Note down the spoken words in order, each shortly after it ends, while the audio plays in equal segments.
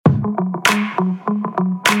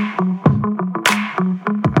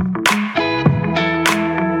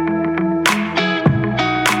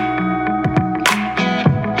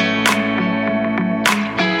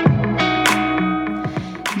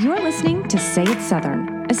Say It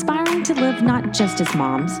Southern, aspiring to live not just as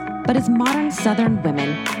moms, but as modern Southern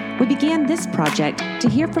women, we began this project to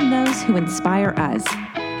hear from those who inspire us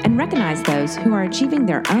and recognize those who are achieving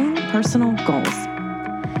their own personal goals.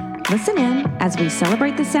 Listen in as we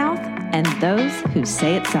celebrate the South and those who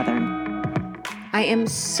say it Southern. I am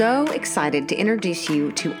so excited to introduce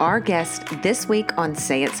you to our guest this week on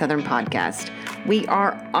Say It Southern podcast. We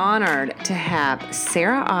are honored to have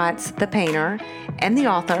Sarah Otts, the painter and the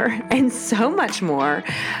author, and so much more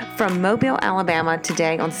from Mobile, Alabama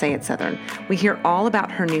today on Say It Southern. We hear all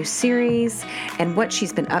about her new series and what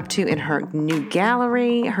she's been up to in her new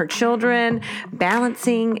gallery, her children,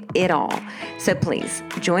 balancing it all. So please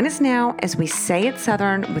join us now as we Say It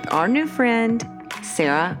Southern with our new friend,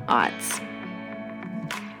 Sarah Otts.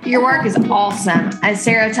 Your work is awesome. As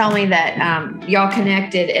Sarah told me that y'all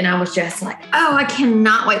connected, and I was just like, oh, I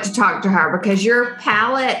cannot wait to talk to her because your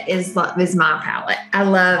palette is my palette. I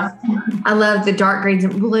love the dark greens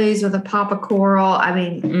and blues with a pop of coral. I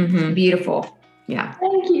mean, beautiful. Yeah.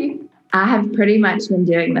 Thank you. I have pretty much been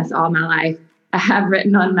doing this all my life. I have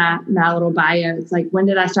written on my little bio. It's like, when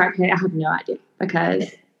did I start painting? I have no idea because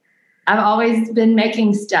I've always been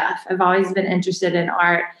making stuff. I've always been interested in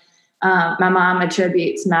art. My mom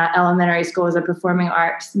attributes my elementary school as a performing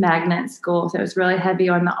arts magnet school. So it was really heavy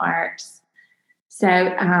on the arts. So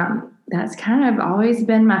that's kind of always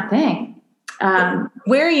been my thing.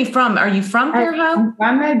 Where are you from? Are you from Fairhope?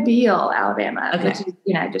 I'm from Mobile, Alabama, okay. Which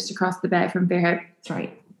is, just across the bay from Fairhope. That's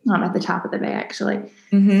right. I'm at the top of the bay, actually.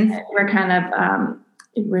 Mm-hmm. We're kind of,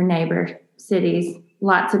 we're neighbor cities,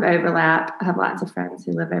 lots of overlap. I have lots of friends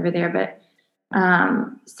who live over there, but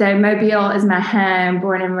so Mobile is my home,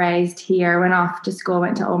 born and raised here, went off to school,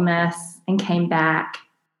 went to Ole Miss and came back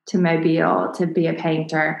to Mobile to be a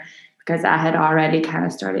painter because I had already kind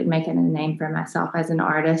of started making a name for myself as an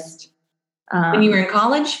artist. When you were in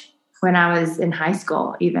college? When I was in high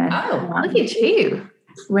school, even. Oh, look at you.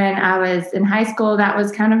 When I was in high school, that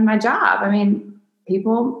was kind of my job. I mean,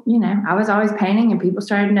 people, I was always painting and people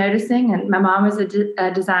started noticing, and my mom was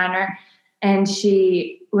a designer, and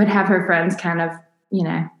she would have her friends kind of,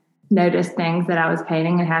 notice things that I was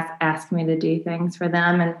painting and ask me to do things for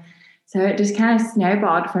them. And so it just kind of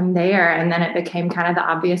snowballed from there. And then it became kind of the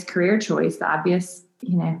obvious career choice, the obvious,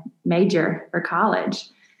 major for college.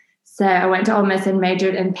 So I went to Ole Miss and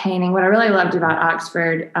majored in painting. What I really loved about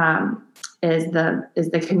Oxford is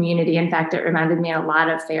the community. In fact, it reminded me a lot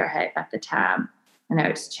of Fairhope at the time. I know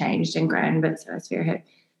it's changed and grown, but so has Fairhope.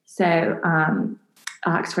 So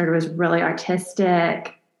Oxford was really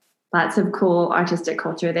artistic, lots of cool artistic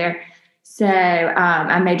culture there. So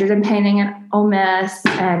I majored in painting at Ole Miss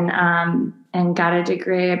and got a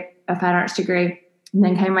degree, a fine arts degree, and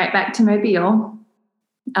then came right back to Mobile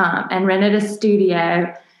and rented a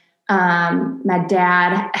studio. My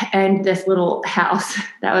dad owned this little house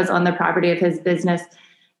that was on the property of his business,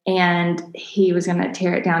 and he was going to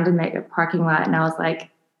tear it down to make a parking lot. And I was like,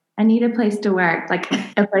 I need a place to work, like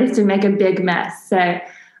a place to make a big mess. So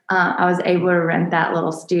I was able to rent that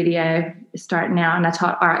little studio starting out, and I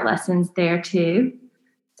taught art lessons there too.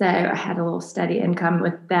 So I had a little steady income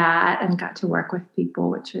with that and got to work with people,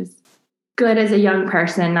 which was good as a young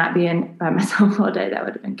person, not being by myself all day. That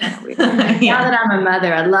would have been kind of weird. Yeah. Now that I'm a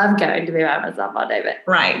mother, I love going to be by myself all day. But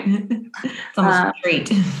right. It's almost a treat.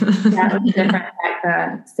 That was different back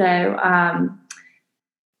then.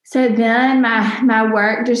 So then my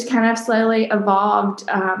work just kind of slowly evolved.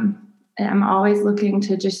 I'm always looking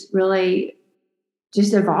to just really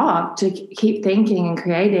just evolve, to keep thinking and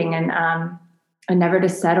creating, and never to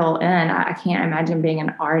settle in. I can't imagine being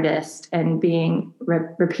an artist and being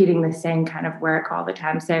repeating the same kind of work all the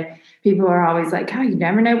time. So people are always like, oh, you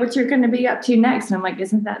never know what you're going to be up to next. And I'm like,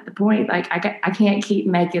 isn't that the point? Like, I can't keep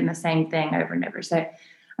making the same thing over and over. So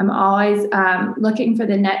I'm always looking for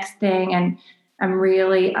the next thing, and I'm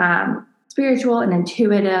really spiritual and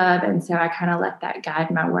intuitive. And so I kind of let that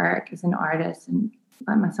guide my work as an artist and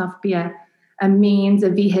let myself be a means, a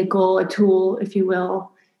vehicle, a tool, if you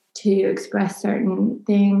will, to express certain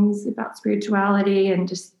things about spirituality and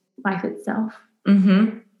just life itself.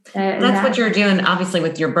 Mm-hmm. That's what you're doing, obviously,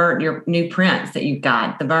 with your new prints that you've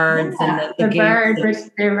got, the birds and the birds, which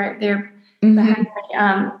they're right there behind me.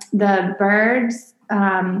 The birds,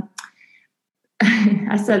 I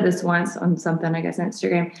said this once on something, I guess, on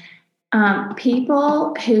Instagram.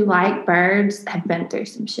 People who like birds have been through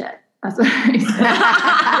some shit. That's what I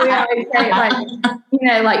say. We always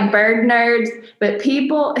say, like bird nerds, but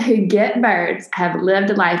people who get birds have lived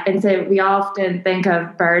a life. And so we often think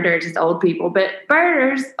of birders as old people, but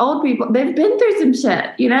birders, old people, they've been through some shit,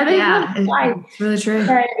 they've lived life. It's really true.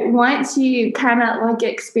 So once you kind of like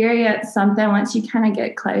experience something, once you kind of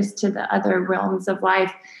get close to the other realms of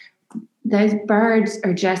life, those birds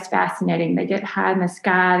are just fascinating. They get high in the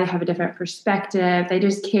sky. They have a different perspective. They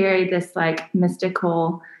just carry this like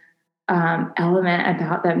mystical element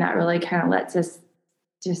about them that really kind of lets us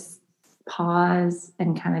just pause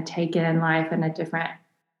and kind of take in life in a different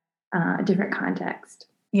context.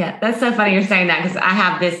 Yeah, that's so funny you're saying that, because I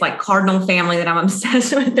have this like cardinal family that I'm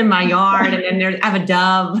obsessed with in my yard, and then I have a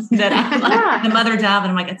dove that I'm like the mother dove,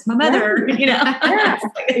 and I'm like, it's my mother, Yeah,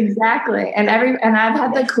 exactly. And I've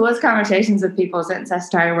had the coolest conversations with people since I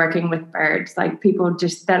started working with birds. Like people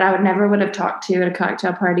just that I would have talked to at a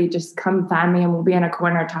cocktail party just come find me, and we'll be in a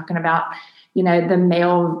corner talking about the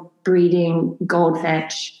male breeding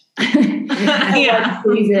goldfinch. What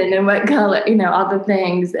season and what color, all the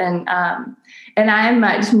things. And I am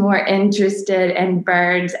much more interested in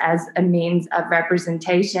birds as a means of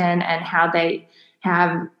representation and how they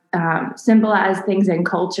have symbolized things in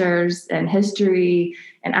cultures and history.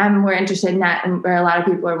 And I'm more interested in that, and where a lot of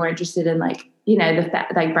people are more interested in like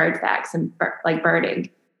bird facts and like birding.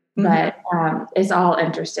 Mm-hmm. But it's all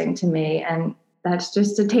interesting to me, and that's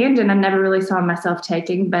just a tangent I never really saw myself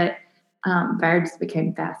taking, but birds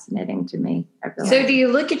became fascinating to me. So do you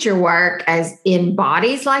look at your work as in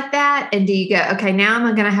bodies like that? And do you go, okay, now I'm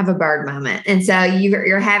going to have a bird moment. And so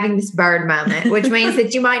you're having this bird moment, which means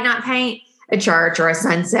that you might not paint a church or a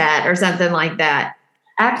sunset or something like that.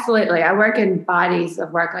 Absolutely. I work in bodies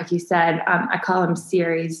of work, like you said. I call them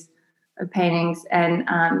series of paintings. And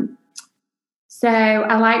so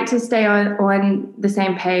I like to stay on the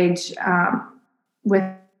same page with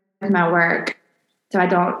my work. So I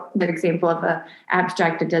don't, the example of an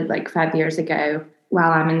abstract I did like 5 years ago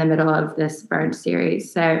while I'm in the middle of this bird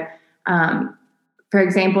series. So, for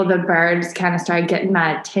example, the birds kind of started getting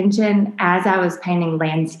my attention as I was painting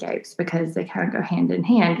landscapes, because they kind of go hand in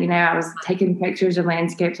hand. I was taking pictures of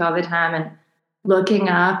landscapes all the time and looking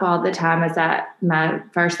up all the time. My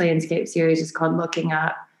first landscape series is called Looking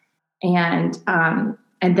Up. And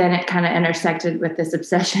then it kind of intersected with this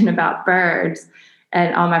obsession about birds.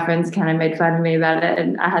 And all my friends kind of made fun of me about it.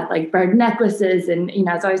 And I had like bird necklaces, and,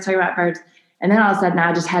 I was always talking about birds. And then all of a sudden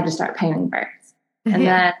I just had to start painting birds. And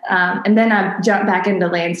then I jumped back into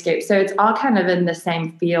landscape. So it's all kind of in the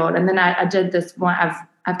same field. And then I did this one.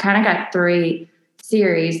 I've kind of got three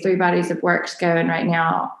bodies of works going right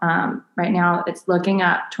now. Right now it's Looking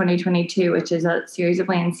Up 2022, which is a series of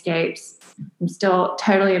landscapes. I'm still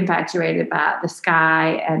totally infatuated by the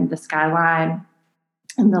sky and the skyline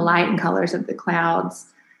and the light and colors of the clouds.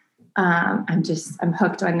 I'm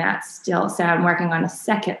hooked on that still. So I'm working on a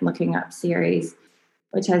second Looking Up series,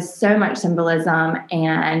 which has so much symbolism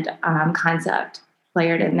and concept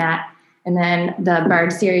layered in that. And then the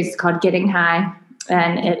bird series is called Getting High.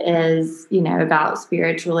 And it is, about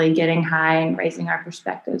spiritually getting high and raising our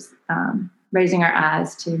perspectives, raising our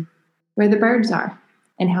eyes to where the birds are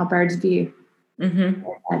and how birds view.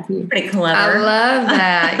 Mm-hmm. Pretty clever. I love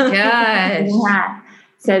that. Gosh.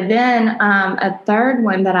 So then a third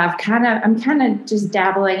one that I'm kind of just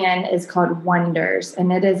dabbling in is called Wonders.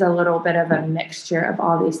 And it is a little bit of a mixture of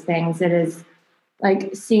all these things. It is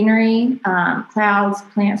like scenery, clouds,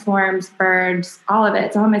 plant forms, birds, all of it.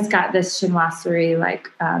 It's almost got this chinoiserie,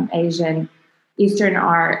 like Asian, Eastern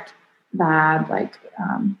art vibe, like,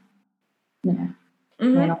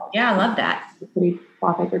 Mm-hmm. Yeah, I love that. Pretty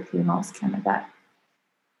wallpaper panels, kind of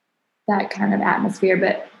that kind of atmosphere.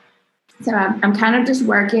 But so I'm kind of just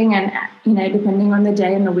working, and, depending on the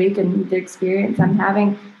day and the week and the experience I'm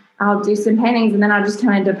having, I'll do some paintings, and then I'll just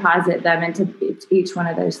kind of deposit them into each one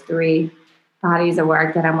of those three bodies of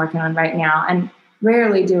work that I'm working on right now. And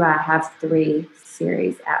rarely do I have three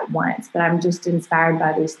series at once, but I'm just inspired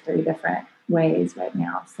by these three different ways right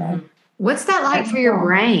now. So what's that like for your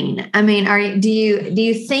brain? I mean, do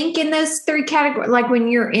you think in those three categories? Like when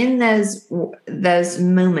you're in those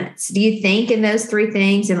moments, do you think in those three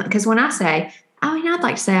things? And because when I say, I'd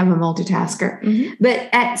like to say I'm a multitasker, mm-hmm. but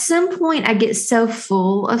at some point I get so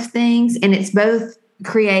full of things, and it's both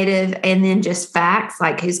creative and then just facts,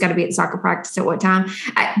 like who's got to be at soccer practice at what time.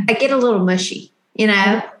 I get a little mushy,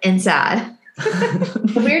 inside.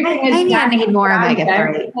 The weird thing is maybe I need more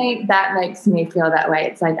omega-3. That makes me feel that way.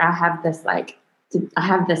 It's like I have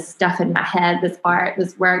this stuff in my head, this art,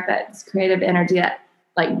 this work, that's creative energy that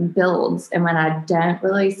like builds. And when I don't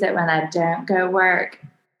release it, when I don't go work,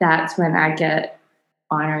 that's when I get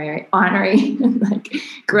ornery, like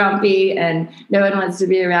grumpy, and no one wants to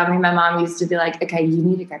be around me. My mom used to be like, okay, you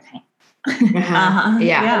need to go paint.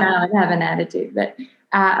 Yeah. And I would have an attitude, but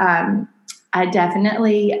I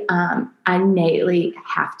definitely, I innately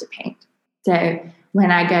have to paint. So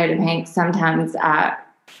when I go to paint, sometimes I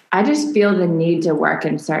just feel the need to work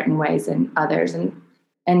in certain ways and others.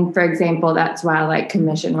 And for example, that's why like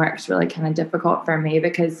commission work's really kind of difficult for me,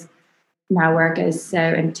 because my work is so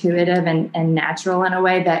intuitive and natural in a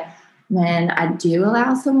way that when I do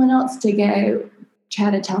allow someone else to go try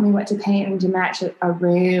to tell me what to paint and to match a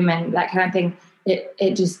room and that kind of thing,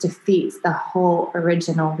 it just defeats the whole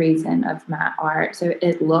original reason of my art. So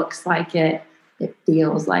it looks like it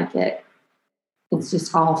feels like it's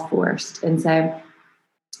just all forced. And so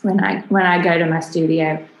when I go to my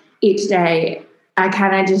studio each day, I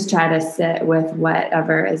kind of just try to sit with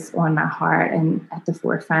whatever is on my heart and at the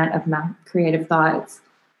forefront of my creative thoughts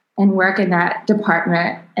and work in that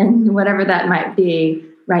department. And whatever that might be,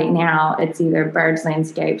 right now, it's either birds,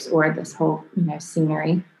 landscapes, or this whole,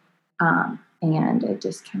 scenery. And it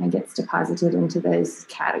just kind of gets deposited into those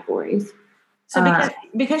categories. So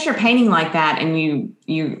because you're painting like that and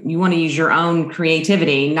you want to use your own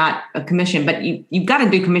creativity, not a commission, but you've got to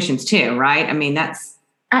do commissions too, right? I mean,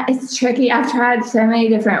 it's tricky. I've tried so many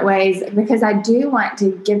different ways because I do want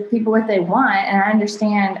to give people what they want. And I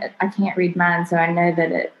understand I can't read minds, so I know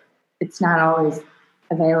that it's not always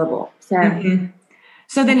available. So,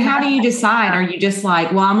 So then how do you decide? Are you just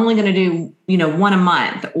like, well, I'm only going to do, one a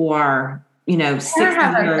month, or, 6 I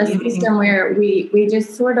have a system where we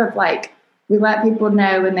just sort of like, we let people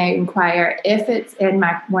know when they inquire if it's in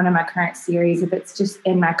one of my current series, if it's just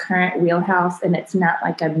in my current wheelhouse and it's not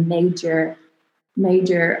like a major they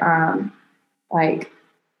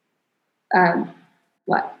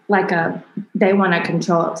want to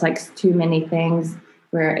control. It's like too many things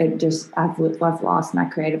where I've lost my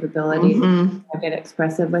creative ability to get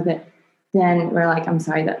expressive with it. Then we're like, I'm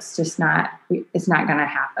sorry, that's just it's not going to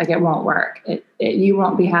happen. Like, it won't work. You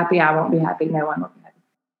won't be happy. I won't be happy. No one will be happy.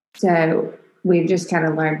 So we've just kind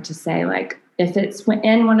of learned to say, like, if it's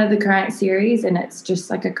in one of the current series and it's just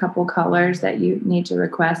like a couple colors that you need to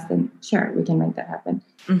request, then sure, we can make that happen.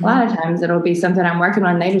 A lot of times it'll be something I'm working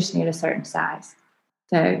on. They just need a certain size.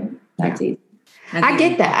 So that's easy. I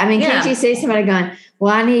get that. I mean, can't you see somebody going,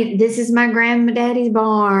 well, this is my granddaddy's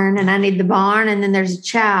barn and I need the barn. And then there's a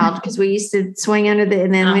child because we used to swing under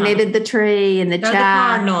and then we needed the tree and the child. The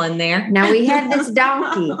cardinal in there. Now we had this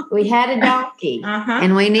donkey. We had a donkey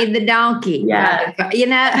and we need the donkey. Yeah.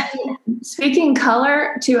 Speaking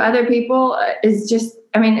color to other people is just,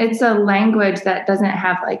 it's a language that doesn't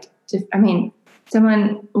have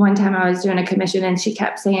someone, one time I was doing a commission and she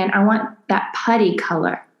kept saying, I want that putty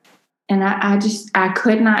color. And I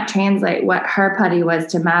could not translate what her putty was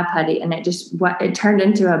to my putty. And it turned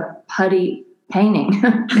into a putty painting,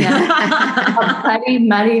 a putty,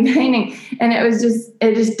 muddy painting. And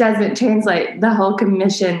it just doesn't translate. The whole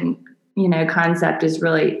commission, concept is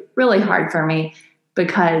really, really hard for me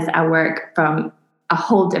because I work from a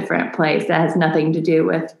whole different place that has nothing to do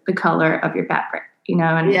with the color of your fabric, And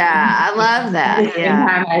I love that. At the same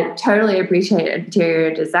time, I totally appreciate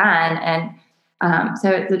interior design. And so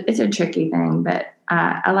it's a tricky thing, but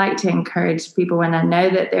I like to encourage people when I know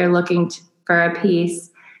that they're looking for a piece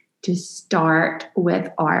to start with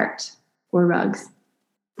art or rugs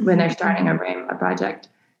when they're starting a project.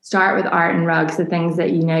 Start with art and rugs, the things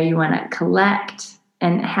that you want to collect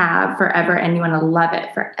and have forever, and you want to love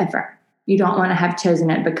it forever. You don't want to have chosen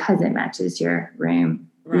it because it matches your room.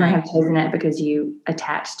 Right. You want to have chosen it because you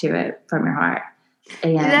attach to it from your heart.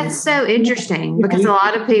 And that's so interesting because a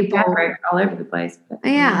lot of people all over the place.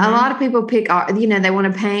 A lot of people pick art, they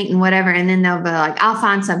want to paint and whatever, and then they'll be like, I'll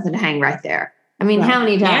find something to hang right there. I mean, how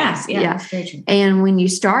many times? Yeah. And when you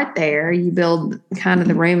start there, you build kind of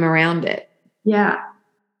the room around it. Yeah.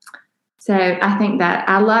 So I think that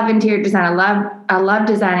I love interior design. I love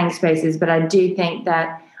designing spaces, but I do think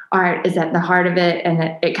that art is at the heart of it,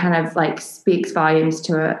 and it kind of like speaks volumes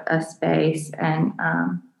to a space. And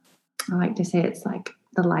I like to say it's like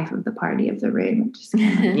the life of the party of the room. Just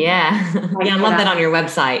I love that on your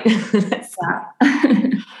website.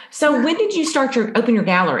 So when did you open your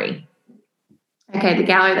gallery? Okay, the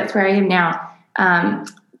gallery, that's where I am now.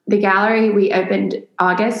 The gallery we opened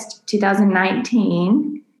August 2019.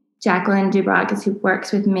 Jacqueline Dubrac, who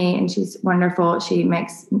works with me, and she's wonderful. She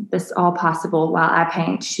makes this all possible while I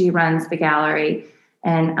paint. She runs the gallery,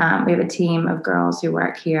 and we have a team of girls who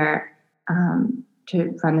work here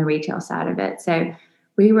to run the retail side of it. So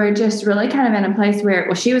we were just really kind of in a place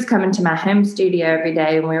where, she was coming to my home studio every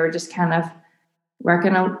day, and we were just kind of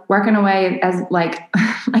working away as like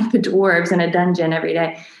like the dwarves in a dungeon every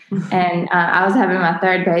day. And I was having my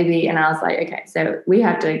third baby, and I was like, okay, so we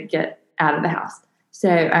have to get out of the house.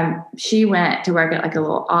 So she went to work at like a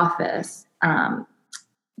little office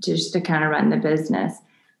just to kind of run the business.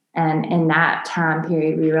 And in that time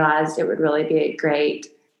period, we realized it would really be a great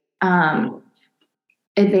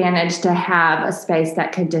advantage to have a space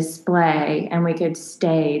that could display, and we could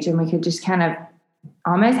stage, and we could just kind of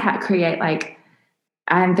almost create like,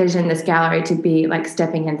 I envision this gallery to be like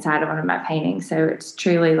stepping inside of one of my paintings. So it's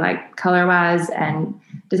truly like color-wise and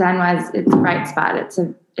design-wise, it's a bright spot.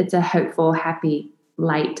 It's a hopeful, happy,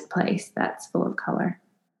 light place that's full of color.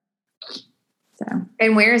 So.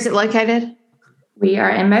 And where is it located? We are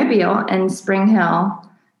in Mobile in Spring Hill,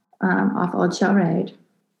 off Old Shell Road.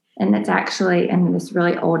 And it's actually in this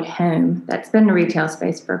really old home that's been a retail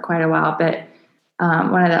space for quite a while, but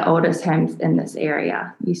one of the oldest homes in this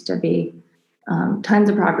area. Used to be tons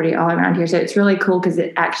of property all around here. So it's really cool because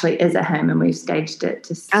it actually is a home, and we've staged it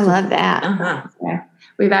to. I love that. So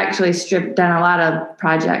we've actually done a lot of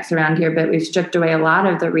projects around here, but we've stripped away a lot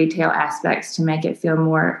of the retail aspects to make it feel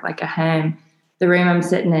more like a home. The room I'm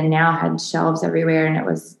sitting in now had shelves everywhere, and it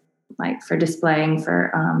was like for displaying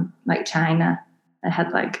for like china. It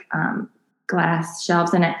had like glass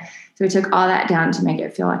shelves in it. So we took all that down to make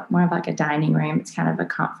it feel like more of like a dining room. It's kind of a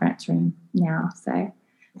conference room now. So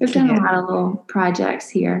we've done a lot of little projects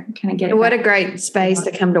here. Kind of get. What a great space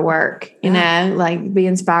to come to work. You know, like be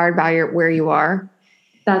inspired by where you are.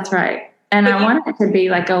 That's right. And I want it to be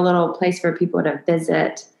like a little place for people to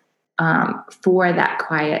visit for that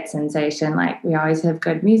quiet sensation. Like we always have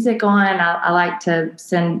good music on. I like to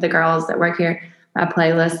send the girls that work here my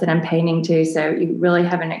playlist that I'm painting to. So you really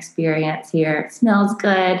have an experience here. It smells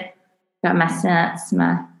good. Got my scents,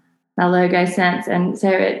 my logo scents. And so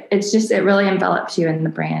it really envelops you in the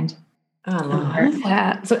brand. Oh, I love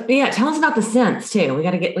that. So tell us about the scents too. We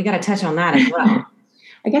got to touch on that as well.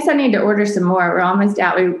 I guess I need to order some more. We're almost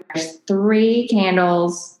out. There's 3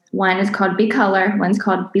 candles. One is called Be Color, one's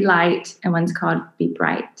called Be Light, and one's called Be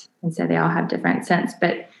Bright. And so they all have different scents,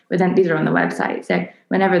 but these are on the website. So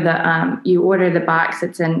whenever you order the box,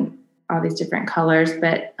 it's in all these different colors,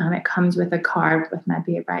 but it comes with a card with my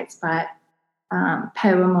Be a Bright Spot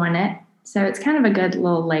poem on it. So it's kind of a good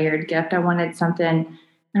little layered gift. I wanted something,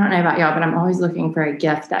 I don't know about y'all, but I'm always looking for a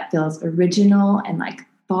gift that feels original and like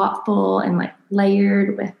thoughtful and like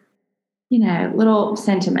layered with, little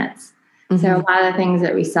sentiments. Mm-hmm. So a lot of the things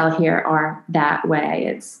that we sell here are that way.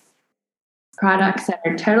 It's products that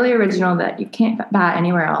are totally original that you can't buy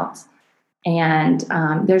anywhere else. And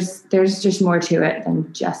there's just more to it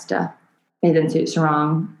than just a bathing suit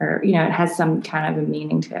sarong, or, it has some kind of a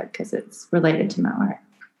meaning to it because it's related to my art.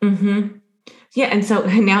 Mm-hmm. Yeah. And so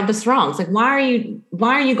now the sarongs, like, why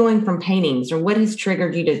are you going from paintings, or what has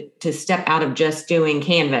triggered you to step out of just doing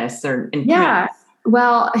canvas and yeah. Prints?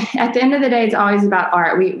 Well, at the end of the day, it's always about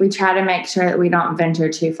art. We try to make sure that we don't venture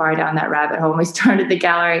too far down that rabbit hole. When we started the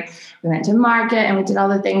gallery, we went to market and we did all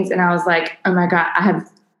the things. And I was like, oh my God, I have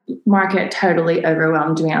market totally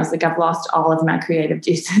overwhelmed me. I was like, I've lost all of my creative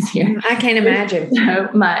juices here. I can't imagine.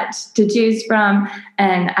 So much to choose from.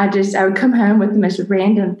 And I would come home with the most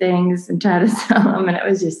random things and try to sell them. And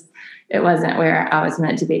it wasn't where I was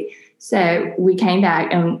meant to be. So we came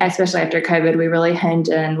back, and especially after COVID, we really honed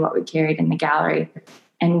in what we carried in the gallery.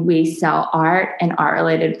 And we sell art and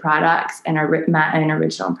art-related products and my own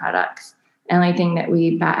original products. The only thing that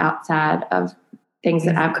we buy outside of things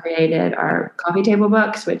that I've created are coffee table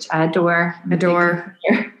books, which I adore.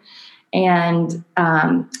 And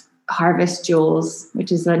Harvest Jewels,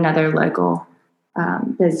 which is another local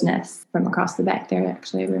business from across the back there,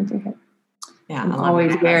 actually, a room for here. Yeah, I'm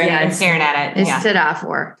always wearing it. I'm staring at it. It's to die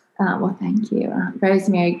for. Well, thank you.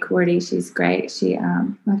 Rosemary Cordy, she's great. We'll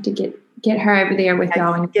have to get her over there with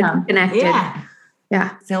y'all when you come. Connected.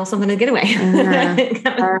 Yeah. Sell something to get away.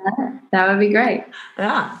 That would be great.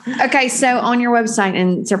 Yeah. Okay. So on your website,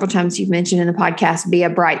 and several times you've mentioned in the podcast, Be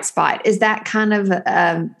a Bright Spot. Is that kind of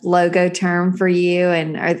a logo term for you,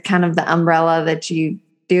 and or kind of the umbrella that you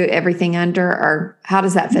do everything under, or how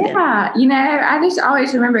does that fit in? Yeah. I just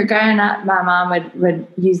always remember growing up, my mom would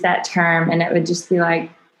use that term, and it would just be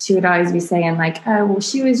like, she would always be saying like, oh, well,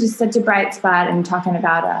 she was just such a bright spot, and talking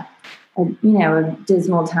about a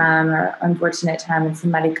dismal time or unfortunate time, and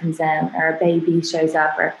somebody comes in or a baby shows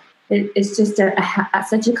up, or it's just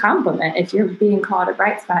such a compliment if you're being called a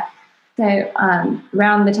bright spot. So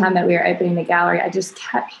around the time that we were opening the gallery, I just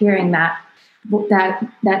kept hearing that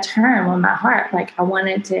term on my heart. Like I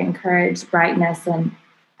wanted to encourage brightness and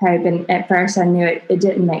hope. And at first I knew it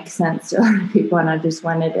didn't make sense to a lot of people, and I just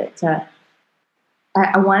wanted it to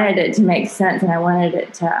I wanted it to make sense, and I wanted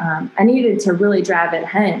it to, I needed to really drive it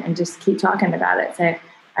home and just keep talking about it. So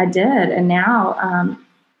I did. And now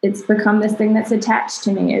it's become this thing that's attached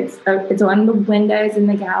to me. It's on the windows in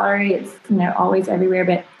the gallery. It's, always everywhere,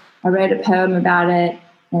 but I wrote a poem about it,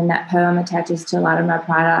 and that poem attaches to a lot of my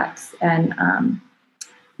products. And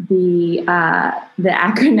the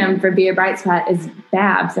acronym for Be a Bright Spot is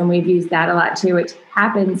BABS, and we've used that a lot too, which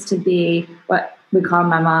happens to be what we call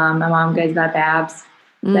my mom. My mom goes by Babs.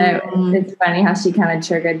 So it's funny how she kind of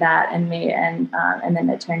triggered that in me. And then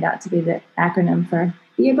it turned out to be the acronym for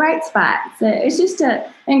Be a Bright Spot. So it's just an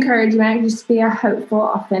encouragement, just be a hopeful,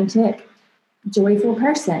 authentic, joyful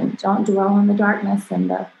person. Don't dwell on the darkness and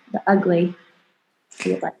the ugly.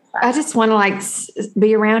 Be a bright spot. I just want to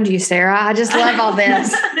be around you, Sarah. I just love all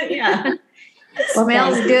this. Yeah.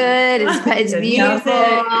 Smells good. It's beautiful.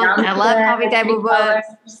 I love coffee table books.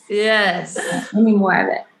 Yes. Give me more of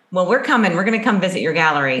it. Well, we're coming. We're going to come visit your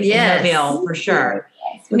gallery in Mobile for sure.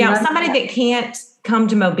 Yes. Now, somebody that can't come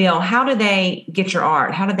to Mobile, how do they get your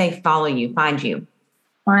art? How do they follow you, find you?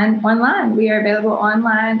 Online. We are available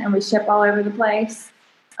online, and we ship all over the place.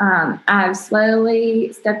 I've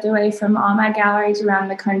slowly stepped away from all my galleries around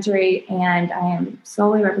the country, and I am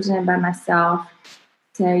solely represented by myself.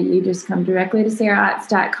 So you just come directly to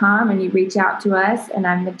SarahOtts.com and you reach out to us. And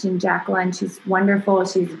I mentioned Jacqueline. She's wonderful.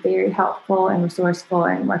 She's very helpful and resourceful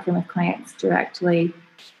and working with clients directly.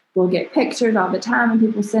 We'll get pictures all the time, and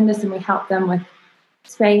people send us, and we help them with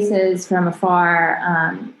spaces from afar,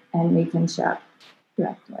 and we can ship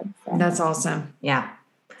directly. So. That's awesome. Yeah.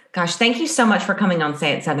 Gosh, thank you so much for coming on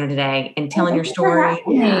Say It Southern today and telling your story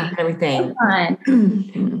and everything.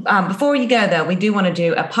 Before you go, though, we do want to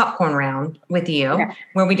do a popcorn round with you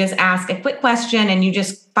where we just ask a quick question and you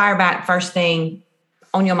just fire back first thing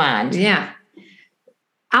on your mind. Yeah.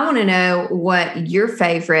 I want to know what your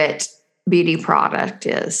favorite beauty product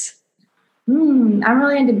is. I'm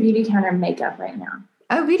really into Beauty Counter makeup right now.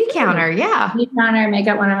 Oh, Beauty Counter. Yeah. Beauty Counter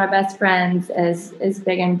makeup. One of my best friends is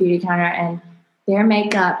big in Beauty Counter, and their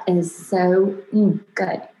makeup is so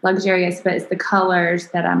good, luxurious, but it's the colors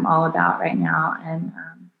that I'm all about right now. And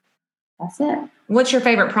that's it. What's your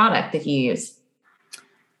favorite product that you use?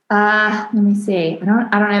 Let me see. I don't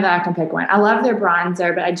know that I can pick one. I love their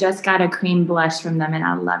bronzer, but I just got a cream blush from them, and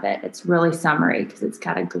I love it. It's really summery because it's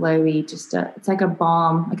got a glowy, it's like a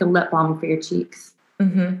balm, like a lip balm for your cheeks.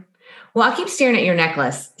 Mm-hmm. Well, I keep staring at your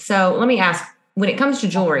necklace. So let me ask, when it comes to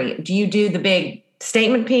jewelry, do you do the big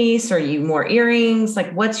statement piece, or are you more earrings?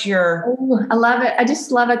 Like, what's your... I love it. I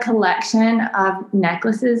just love a collection of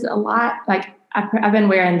necklaces a lot. Like I've been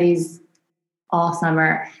wearing these all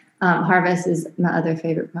summer. Harvest is my other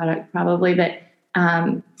favorite product probably, but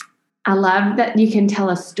I love that you can tell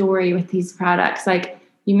a story with these products. Like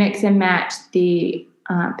you mix and match the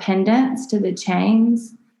pendants to the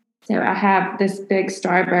chains. So I have this big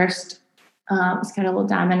starburst. It's got a little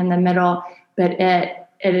diamond in the middle, but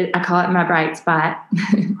I call it my bright spot.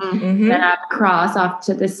 Mm-hmm. Then I have a cross off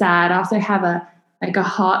to the side. I also have a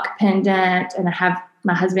hawk pendant, and I have,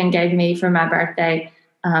 my husband gave me for my birthday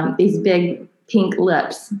these big pink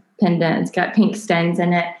lips pendant. It's got pink stones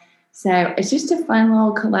in it. So it's just a fun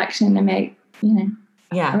little collection to make,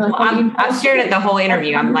 Yeah. Well, I've stared at the whole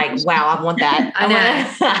interview. I'm like, wow, I want that.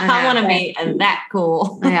 I want to be that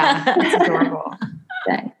cool. Yeah. That's adorable.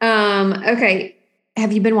 Okay.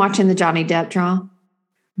 Have you been watching the Johnny Depp trial?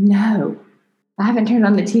 No, I haven't turned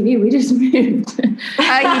on the TV. We just moved.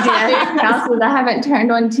 Oh, you did? Houses. I haven't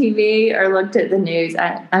turned on TV or looked at the news.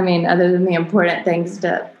 I mean, other than the important things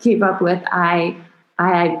to keep up with, I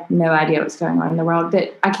had no idea what's going on in the world.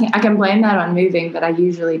 But I can blame that on moving, but I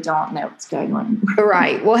usually don't know what's going on.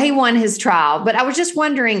 Right. Well, he won his trial, but I was just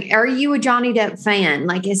wondering, are you a Johnny Depp fan?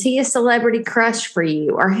 Like, is he a celebrity crush for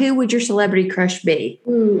you, or who would your celebrity crush be?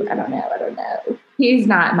 Ooh, I don't know. He's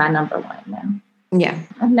not my number one, no. Yeah.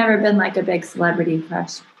 I've never been like a big celebrity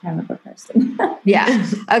crush kind of a person. Yeah.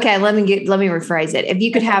 Okay. Let me rephrase it. If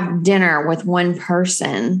you could have dinner with one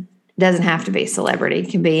person, doesn't have to be a celebrity. It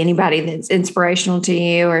can be anybody that's inspirational to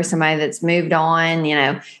you or somebody that's moved on,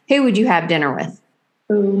 who would you have dinner with?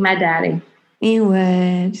 Ooh, my daddy. You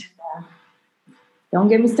would. Yeah. Don't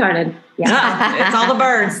get me started. Yeah. It's all the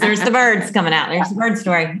birds. There's the birds coming out. There's the bird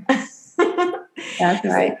story. That's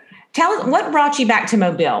right. Tell us, what brought you back to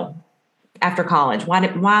Mobile after college? Why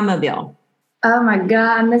Mobile? Oh my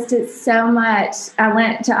God, I missed it so much. I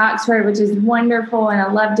went to Oxford, which is wonderful, and I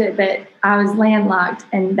loved it, but I was landlocked,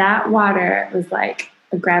 and that water was like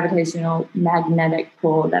a gravitational magnetic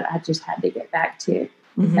pull that I just had to get back to.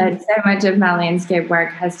 Mm-hmm. And so much of my landscape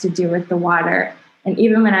work has to do with the water. And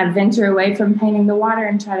even when I venture away from painting the water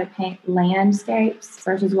and try to paint landscapes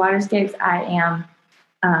versus waterscapes, I am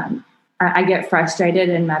I get frustrated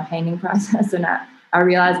in my painting process, and I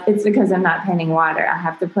realize it's because I'm not painting water. I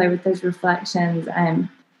have to play with those reflections. I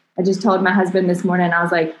just told my husband this morning, I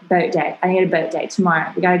was like, boat day. I need a boat day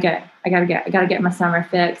tomorrow. We got to go. I got to get my summer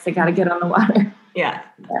fix. I got to get on the water. Yeah.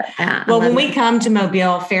 Well, when we come to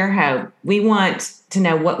Mobile Fairhope, we want to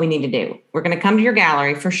know what we need to do. We're going to come to your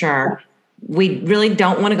gallery for sure. We really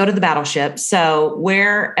don't want to go to the battleship. So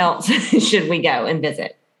where else should we go and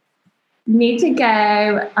visit? Need to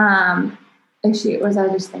go. Oh shoot, what was I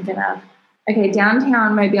just thinking of? Okay,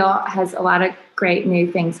 downtown Mobile has a lot of great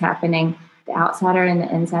new things happening. The Outsider and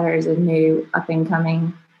the Insider is a new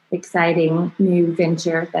up-and-coming, exciting new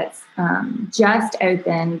venture that's just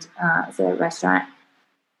opened. It's a restaurant.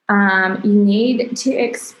 You need to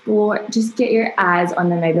explore, just get your eyes on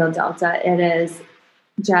the Mobile Delta. It is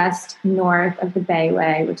just north of the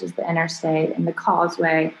Bayway, which is the interstate, and the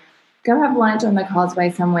Causeway. Go have lunch on the Causeway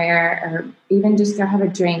somewhere, or even just go have a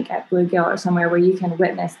drink at Bluegill or somewhere where you can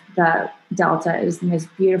witness the Delta. It is the most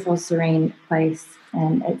beautiful, serene place,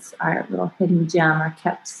 and it's our little hidden gem, our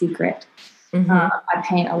kept secret. Mm-hmm. I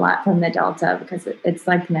paint a lot from the Delta because it's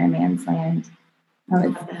like no man's land.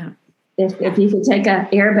 If you could take an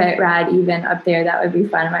airboat ride even up there, that would be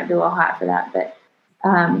fun. It might be a little hot for that, but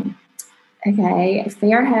okay,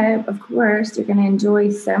 Fairhope, of course, you're going to enjoy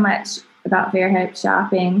so much about Fairhope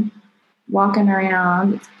shopping. Walking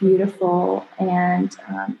around, it's beautiful, and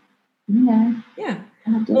yeah.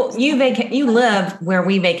 Well, you live where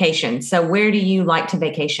we vacation, so where do you like to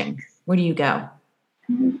vacation? Where do you go?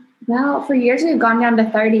 Well, for years we've gone down to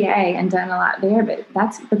 30A and done a lot there, but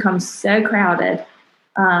that's become so crowded,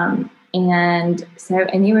 and so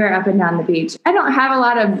anywhere up and down the beach. I don't have a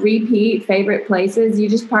lot of repeat favorite places. You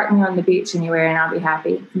just park me on the beach anywhere, and I'll be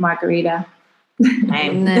happy. Margarita.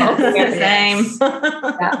 Same.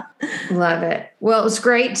 Yeah. Love it. Well, it was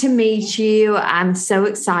great to meet you. I'm so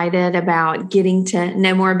excited about getting to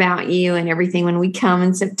know more about you and everything when we come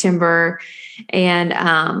in September. And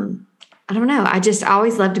I don't know. I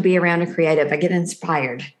always love to be around a creative. I get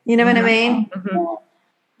inspired. You know what I mean? Mm-hmm.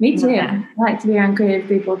 Me too. I like to be around creative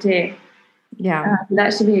people too. Yeah.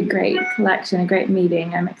 That should be a great collection, a great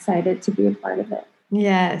meeting. I'm excited to be a part of it.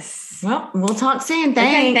 Yes. Well, we'll talk soon.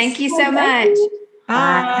 Thanks. Okay, thank you so much.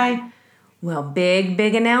 Bye. Well,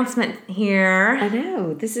 big announcement here. I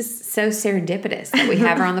know. This is so serendipitous that we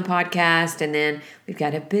have her on the podcast, and then we've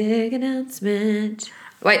got a big announcement.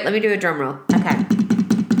 Wait, let me do a drum roll. Okay.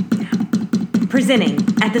 Presenting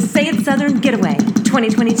at the Say It Southern Getaway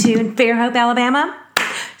 2022 in Fairhope, Alabama,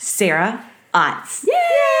 Sarah Otts.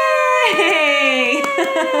 Yay!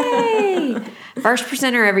 Yay! First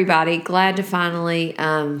presenter, everybody. Glad to finally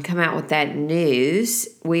come out with that news.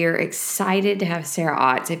 We are excited to have Sarah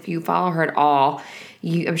Otts. If you follow her at all,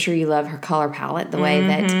 I'm sure you love her color palette the way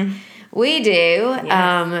that we do.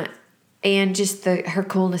 Yes. And just her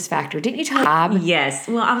coolness factor. Didn't you tell Bob? Yes.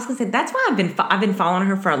 Well, I was going to say, that's why I've been following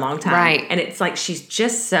her for a long time. Right. And it's like, she's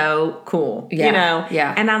just so cool, you know?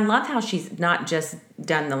 Yeah. And I love how she's not just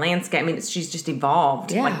done the landscape. I mean, she's just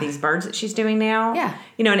evolved, like these birds that she's doing now. Yeah.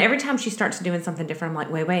 You know, and every time she starts doing something different, I'm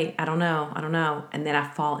like, wait, I don't know. And then I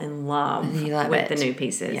fall in love with the new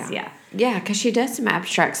pieces. Yeah. Yeah, because she does some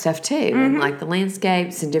abstract stuff too, and like the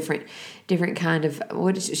landscapes and different kind of,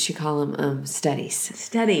 what does she call them? Studies.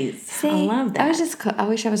 See, I love that. I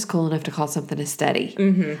wish I was cool enough to call something a study.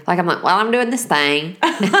 Mm-hmm. Like I'm like, well, I'm doing this thing.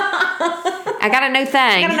 I got a new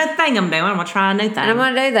thing. I'm doing. I'm gonna try a new thing. And I'm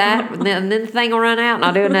gonna do that, and then the thing will run out, and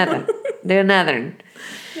I'll do another.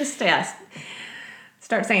 Just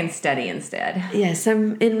start saying study instead. Yes,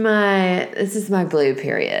 this is my blue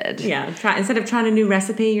period. Yeah, instead of trying a new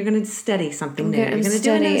recipe, you're going to study something new. You're going to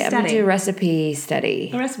do a new study. I'm going to do a recipe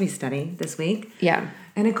study. A recipe study this week. Yeah.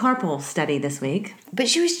 And a carpal study this week. But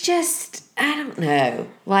she was just, I don't know.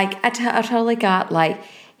 Like, I totally got, like,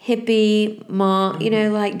 hippie mom, you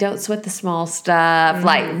know, like, don't sweat the small stuff.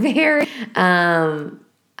 Like, very,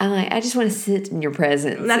 I'm like, I just want to sit in your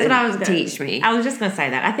presence. That's what I was going to teach me. I was just going to say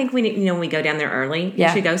that. I think when we go down there early, you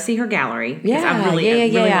should go see her gallery. Yeah, I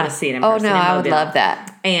really want to see it in person. Oh, no, I would love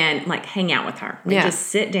that. And like hang out with her. And just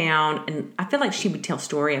sit down. And I feel like she would tell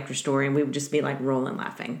story after story and we would just be like rolling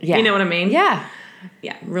laughing. Yeah. You know what I mean? Yeah.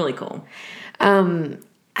 Yeah, really cool.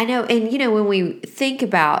 I know. And, you know, when we think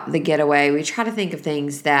about the getaway, we try to think of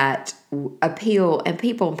things that appeal and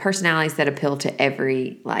people and personalities that appeal to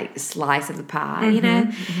every like slice of the pie, you know?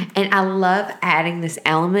 And I love adding this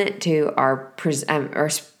element to our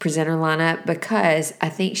presenter lineup because I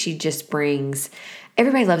think she just brings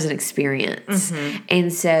everybody loves an experience.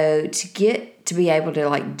 And so to be able to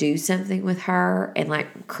like do something with her and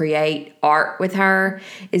like create art with her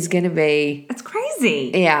is going to be. It's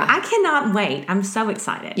crazy. Yeah. I cannot wait. I'm so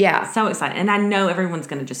excited. Yeah. So excited. And I know everyone's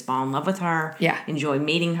going to just fall in love with her. Yeah. Enjoy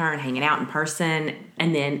meeting her and hanging out in person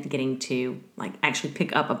and then getting to like actually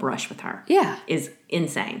pick up a brush with her. Yeah. Is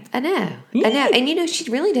insane. I know. And she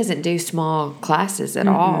really doesn't do small classes at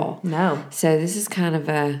all. No. So this is kind of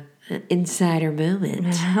an insider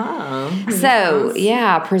moment. Oh. So,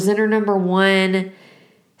 yeah, presenter number 1,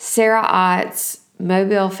 Sarah Otts,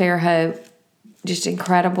 Mobile Fairhope, just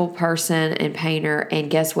incredible person and painter. And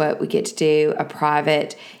guess what? We get to do a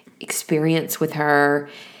private experience with her.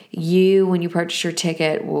 You, when you purchase your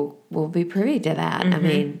ticket, will be privy to that. I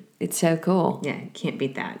mean, it's so cool. Yeah, you can't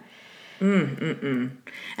beat that. And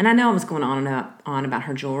I know I was going on and on about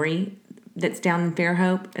her jewelry that's down in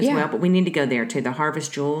Fairhope as well, but we need to go there too. The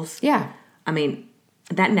Harvest Jewels. Yeah. I mean,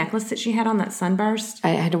 that necklace that she had on, that sunburst. I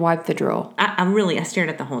had to wipe the drool. I stared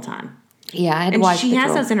at the whole time. Yeah, I had to And wipe the she has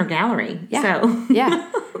drool. those in her gallery. Yeah. So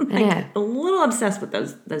Yeah. I know. a little obsessed with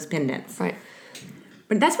those pendants. Right.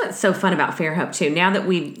 But that's what's so fun about Fairhope too. Now that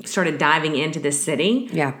we've started diving into this city,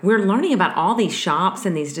 we're learning about all these shops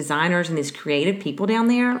and these designers and these creative people down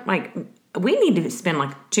there. Like, we need to spend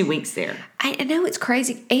like 2 weeks there. I know it's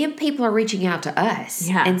crazy. And people are reaching out to us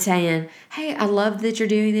Yeah. and saying, hey, I love that you're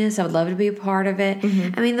doing this. I would love to be a part of it.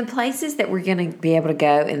 I mean, the places that we're going to be able to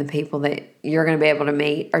go and the people that you're going to be able to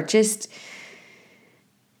meet are just...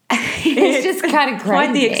 it's just kind of crazy.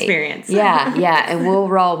 Quite the experience. Yeah. And we'll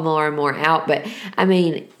roll more and more out. But, I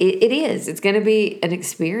mean, it is. It's going to be an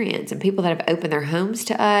experience. And people that have opened their homes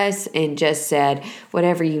to us and just said,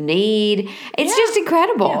 whatever you need. It's just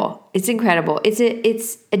incredible. Yeah. It's incredible. It's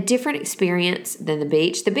a different experience than the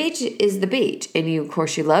beach. The beach is the beach. And, of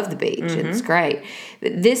course, you love the beach. And it's great.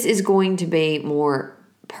 But this is going to be more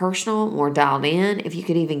personal, more dialed in, if you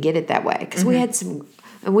could even get it that way. Because we had some...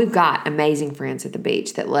 And we've got amazing friends at the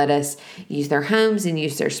beach that let us use their homes and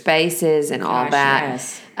use their spaces and all that.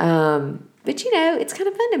 Yes. But, it's kind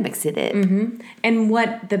of fun to mix it in. And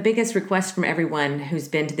what the biggest request from everyone who's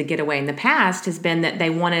been to the Getaway in the past has been that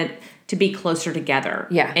they wanted to be closer together.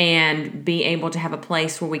 Yeah. And be able to have a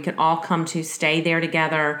place where we could all come to stay there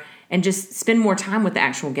together and just spend more time with the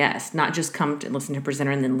actual guest, not just come to listen to a presenter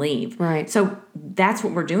and then leave. Right. So that's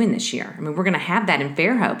what we're doing this year. I mean, we're going to have that in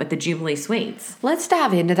Fairhope at the Jubilee Suites. Let's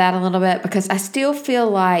dive into that a little bit because I still feel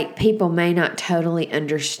like people may not totally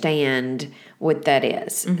understand what that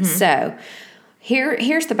is. So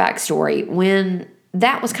here's the backstory. When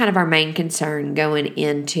that was kind of our main concern going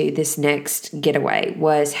into this next getaway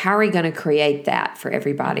was how are we going to create that for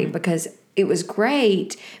everybody? Because it was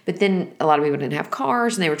great, but then a lot of people didn't have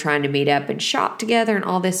cars and they were trying to meet up and shop together and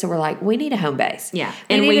all this. So we're like, we need a home base. Yeah.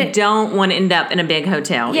 We don't want to end up in a big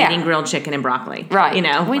hotel eating grilled chicken and broccoli. Right.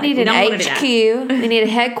 We need an HQ. We need a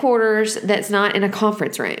headquarters that's not in a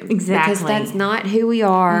conference room. Exactly. Because that's not who we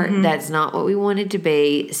are. That's not what we wanted to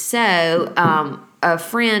be. So, a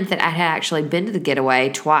friend that I had actually been to the Getaway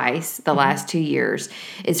twice the last 2 years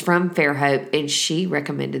is from Fairhope, and she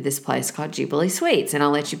recommended this place called Jubilee Suites, and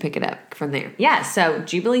I'll let you pick it up from there. Yeah, so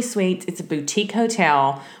Jubilee Suites, it's a boutique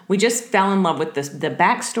hotel. We just fell in love with the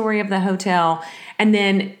backstory of the hotel, and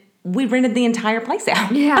then we rented the entire place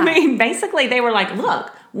out. Yeah. I mean, basically, they were like,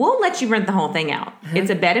 look, we'll let you rent the whole thing out.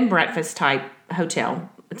 It's a bed and breakfast type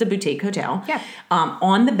hotel. It's a boutique hotel. Yeah.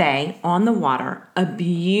 On the bay, on the water, a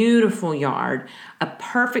beautiful yard, a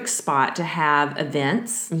perfect spot to have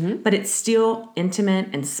events, but it's still intimate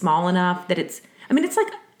and small enough that it's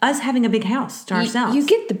like us having a big house to ourselves. You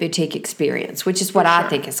get the boutique experience, which is what I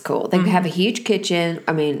think is cool. They have a huge kitchen.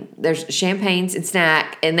 I mean, there's champagnes and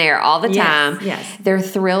snack in there all the time. Yes. They're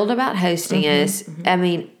thrilled about hosting us. I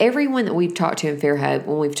mean, everyone that we've talked to in Fairhope,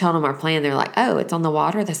 when we've told them our plan, they're like, oh, it's on the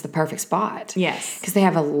water. That's the perfect spot. Yes. Because they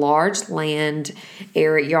have a large yard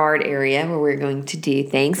area where we're going to do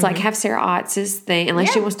things like have Sarah Otts' thing.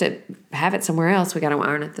 Unless she wants to have it somewhere else. We got to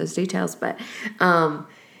iron out those details. But,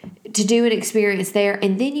 to do an experience there,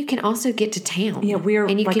 and then you can also get to town. Yeah, we're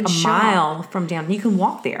and you like can a shop. mile from down. You can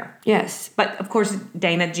walk there. Yes. But, of course,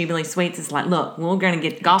 Dana Jubilee Suites is like, look, we're going to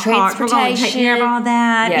get golf carts. We're going to take care of all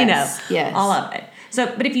that. Yes. All of it.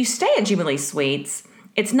 So, but if you stay at Jubilee Suites,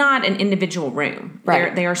 it's not an individual room.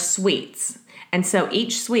 Right. They are suites. And so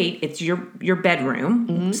each suite, it's your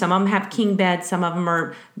bedroom. Some of them have king beds. Some of them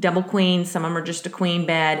are double queen. Some of them are just a queen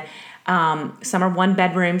bed. Some are one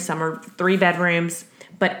bedroom. Some are 3 bedrooms.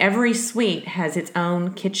 But every suite has its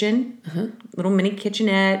own kitchen, little mini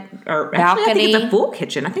kitchenette, or balcony. Actually, I think it's a full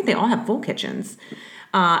kitchen. I think they all have full kitchens.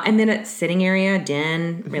 And then a sitting area,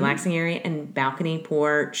 den, relaxing area, and balcony,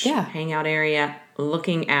 porch, hangout area,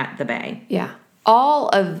 looking at the bay. Yeah. All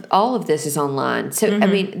of this is online. So I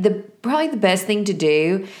mean, probably the best thing to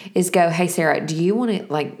do is go, hey Sarah, do you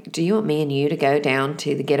want me and you to go down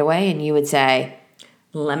to the getaway? And you would say,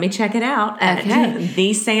 let me check it out at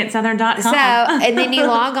thesayitsouthern.com. So, and then you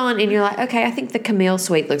log on and you're like, okay, I think the Camille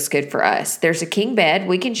suite looks good for us. There's a king bed.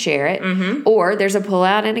 We can share it. Or there's a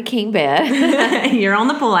pull-out and a king bed. You're on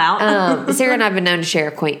the pull-out. Sarah and I have been known to share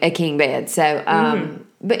a king bed. So,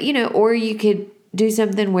 but, or you could do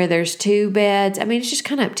something where there's 2 beds. I mean, it's just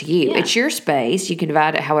kind of up to you. Yeah. It's your space. You can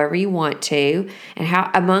divide it however you want to and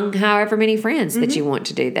among however many friends that you want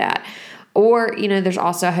to do that. Or, there's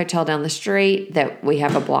also a hotel down the street that we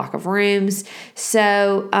have a block of rooms.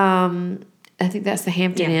 So, I think that's the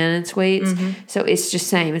Hampton Inn and Suites. So it's just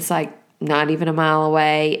same. It's like not even a mile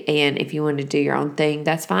away. And if you want to do your own thing,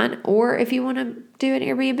 that's fine. Or if you want to do an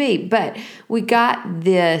Airbnb. But we got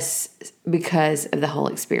this because of the whole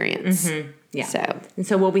experience. Yeah.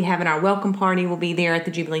 So we'll be having our welcome party. We'll be there at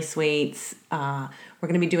the Jubilee Suites. We're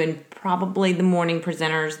going to be doing probably the morning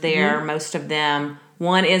presenters there, most of them.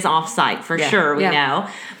 One is off-site for sure, we know.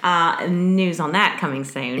 News on that coming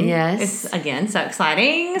soon. Yes. It's, again, so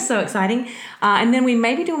exciting. And then we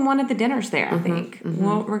may be doing one at the dinners there, I think.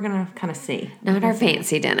 Well, we're going to kind of see. Not our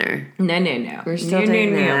fancy dinner. No. We're still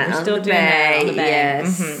doing that. We're still doing that on the bay.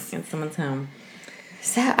 Yes. In someone's home.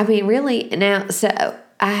 So, I mean, really, now,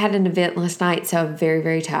 I had an event last night, so I'm very,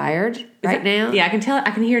 very tired now. Yeah, I can tell. I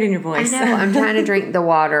can hear it in your voice. I know. I'm trying to drink the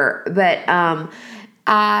water, but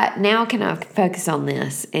now can I focus on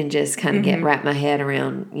this and just kind of wrap my head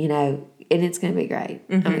around, and it's going to be great.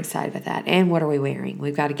 I'm excited about that. And what are we wearing?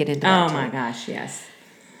 We've got to get into that. Oh my gosh, yes.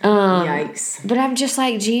 Yikes! But I'm just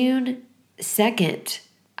like June 2nd.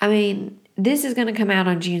 I mean, this is going to come out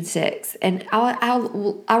on June 6th, and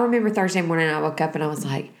I remember Thursday morning I woke up and I was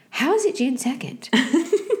like, how is it June 2nd?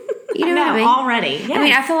 You know what I mean? Already. Yes. I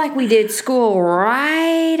mean, I feel like we did school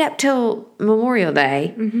right up till Memorial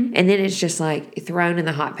Day, and then it's just like thrown in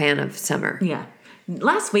the hot pan of summer. Yeah.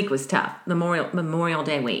 Last week was tough, Memorial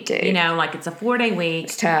Day week. Dude. It's a 4-day week.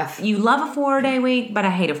 It's tough. You love a 4-day week, but I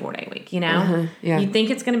hate a 4-day week, Yeah. You think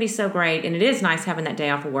it's going to be so great, and it is nice having that day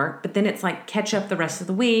off of work, but then it's like catch up the rest of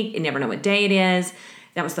the week. You never know what day it is.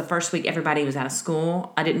 That was the first week everybody was out of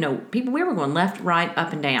school. I didn't know. We were going left, right,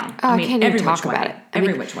 up, and down. Oh, I can't even talk about it.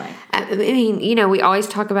 Every which way. I mean, we always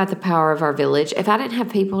talk about the power of our village. If I didn't have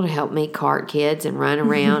people to help me cart kids and run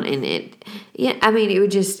around and it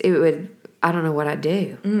would, I don't know what I'd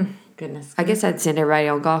do. Goodness. I guess I'd send everybody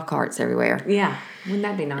on golf carts everywhere. Yeah. Wouldn't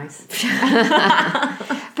that be nice?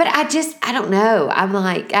 But I don't know. I'm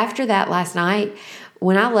like, after that last night,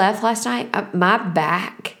 when I left last night, my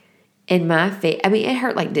back and my feet, I mean, it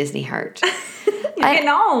hurt like Disney hurt. You're getting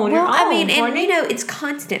old. Well, I mean, and it's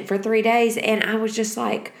constant for 3 days. And I was just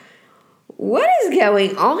like, what is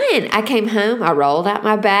going on? I came home, I rolled out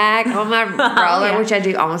my back on my roller, which I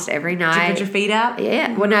do almost every night. Did you put your feet up?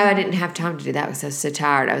 Yeah. Well, no, I didn't have time to do that because I was so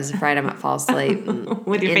tired. I was afraid I might fall asleep and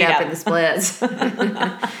with your feet up up in the splits.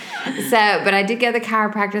 But I did go to the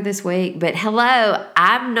chiropractor this week. But hello,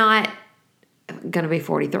 I'm not going to be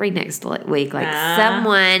 43 next week like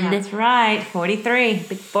someone. That's right, 43,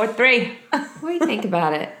 big 4-3. What do you think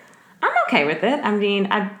about it? I'm okay with it. I mean,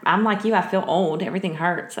 I'm like you. I feel old. Everything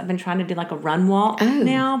hurts. I've been trying to do like a run walk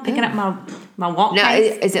now, picking up my walk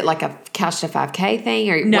pace. Is it like a couch to 5K thing?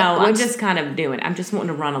 Or no, I'm just kind of doing it. I'm just wanting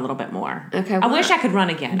to run a little bit more. Okay. I wish I could run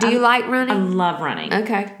again. Do you like running? I love running.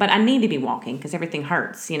 Okay. But I need to be walking because everything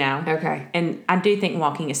hurts, Okay. And I do think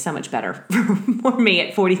walking is so much better for me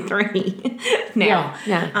at 43 now.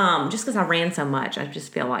 Yeah. Just because I ran so much, I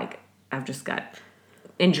just feel like I've just got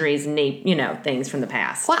injuries and knee, things from the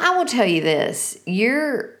past. Well, I will tell you this.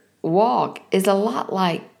 Your walk is a lot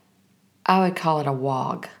like, I would call it a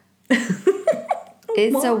wog.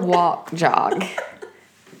 It's a walk jog.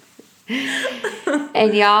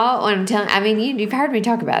 And y'all, when I'm telling, I mean, you've heard me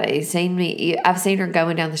talk about it. You've seen me. I've seen her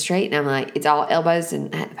going down the street, and I'm like, it's all elbows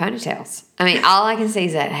and ponytails. I mean, all I can see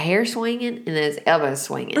is that hair swinging and those elbows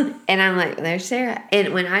swinging. And I'm like, there's Sarah.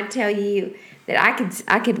 And when I tell you that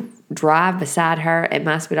I could drive beside her and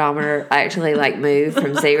my speedometer actually move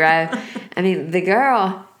from 0. I mean, the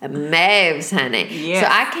girl moves, honey. Yes. So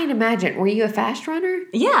I can't imagine. Were you a fast runner?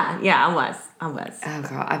 Yeah, I was. Oh,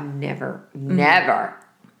 girl, I've never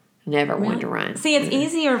wanted to run. See, it's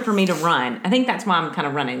easier for me to run. I think that's why I'm kind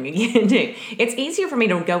of running again, too. It's easier for me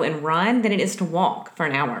to go and run than it is to walk for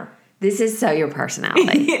an hour. This is so your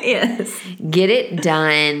personality. It is. Get it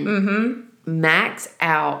done. Max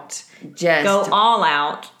out. Just go all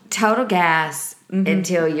out. Total gas.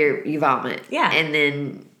 until you vomit. Yeah.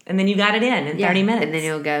 And then you got it in 30 minutes. And then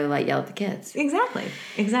you'll go like yell at the kids. Exactly.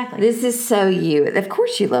 This is so you. Of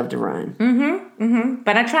course you love to run.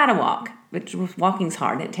 But I try to walk. But walking's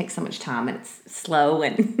hard. It takes so much time and it's slow.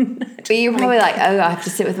 And but you're probably like, I have to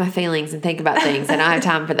sit with my feelings and think about things, and I don't have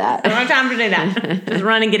time for that. I don't have time to do that. Just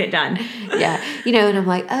run and get it done. Yeah. And I'm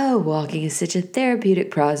like, walking is such a therapeutic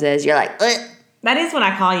process. You're like, ugh. That is when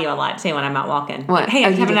I call you a lot too when I'm out walking. What? Like, hey, I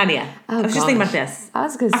have an idea. I was just thinking about this. I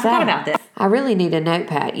was going to say. I forgot about this. I really need a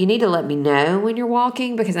notepad. You need to let me know when you're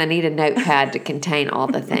walking because I need a notepad to contain all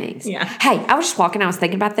the things. Yeah. Hey, I was just walking. I was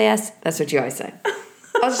thinking about this. That's what you always say. I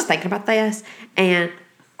was just thinking about this. And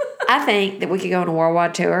I think that we could go on a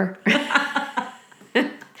worldwide tour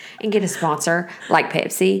and get a sponsor like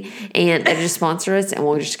Pepsi, and they just sponsor us, and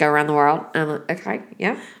we'll just go around the world. And I'm like, okay,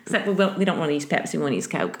 yeah. Except we don't want to use Pepsi, we want to use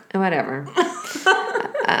Coke. Whatever.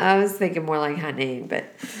 I was thinking more like High Noon, but...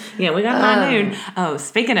 Yeah, we got High Noon. Oh,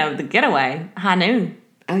 speaking of the getaway, High Noon.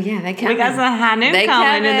 Oh, yeah, they come. We got some High Noon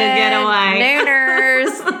coming in the getaway.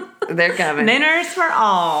 Nooners. They're coming. Nooners for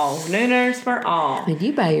all. Nooners for all. When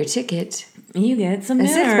you buy your ticket, you get some nooners.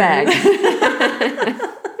 A six-pack.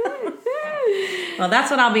 Well,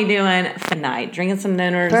 that's what I'll be doing tonight. Drinking some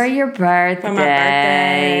nooners. For your birthday. For my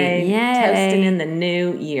birthday. Yay. Toasting in the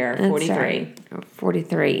new year, That's 43. Right.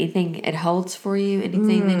 43. Anything it holds for you?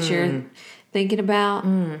 Anything that you're thinking about?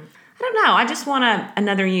 I don't know. I just want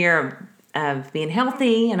another year of being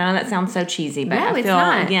healthy. And I know that sounds so cheesy, but I feel,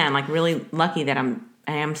 again, like really lucky that I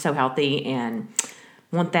am so healthy and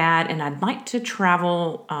want that. And I'd like to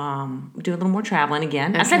travel, do a little more traveling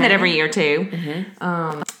again. Okay. I say that every year too.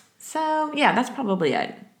 Mm-hmm. So yeah, that's probably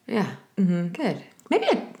it. Yeah. Mm-hmm. Good. Maybe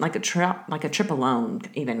a trip alone,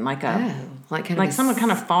 even like somewhere kind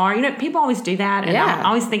of far. People always do that, and I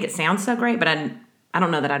always think it sounds so great, but I don't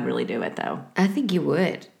know that I'd really do it though. I think you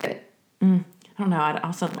would. But I don't know.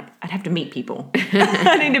 I'd have to meet people.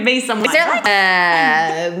 I need to be somewhere. Is there like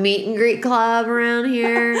a meet and greet club around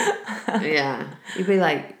here? Yeah, you'd be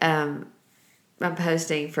like, I'm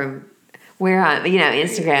posting from where I'm,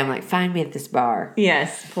 Instagram, like, find me at this bar.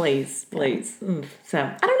 Yes, please. So,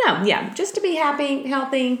 I don't know. Yeah, just to be happy,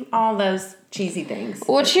 healthy, all those cheesy things.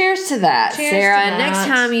 Well, cheers to that, cheers Sarah. To that. Next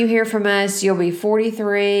time you hear from us, you'll be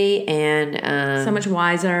 43 and... so much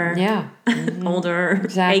wiser. Yeah. Mm-hmm. Older.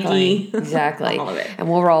 Exactly. Achy. Exactly. All of it. And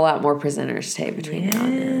we'll roll out more presenters too between now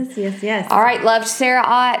and then. Yes. All right. Loved Sarah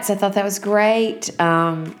Otts. I thought that was great.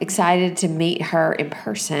 Excited to meet her in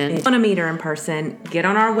person. If you want to meet her in person, get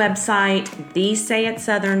on our website,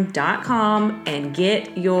 thesayitsouthern.com, and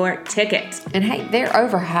get your ticket. And hey, they're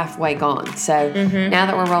over halfway gone. So now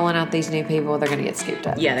that we're rolling out these new people, they're going to get scooped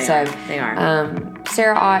up. Yeah, they are.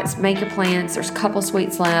 Sarah Otts, make your plans. There's a couple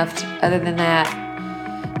suites left. Other than that,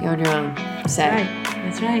 you're on your own. So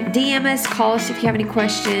That's right. DM us, call us if you have any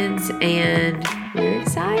questions, and we're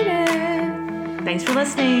excited. Thanks for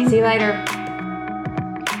listening. See you later.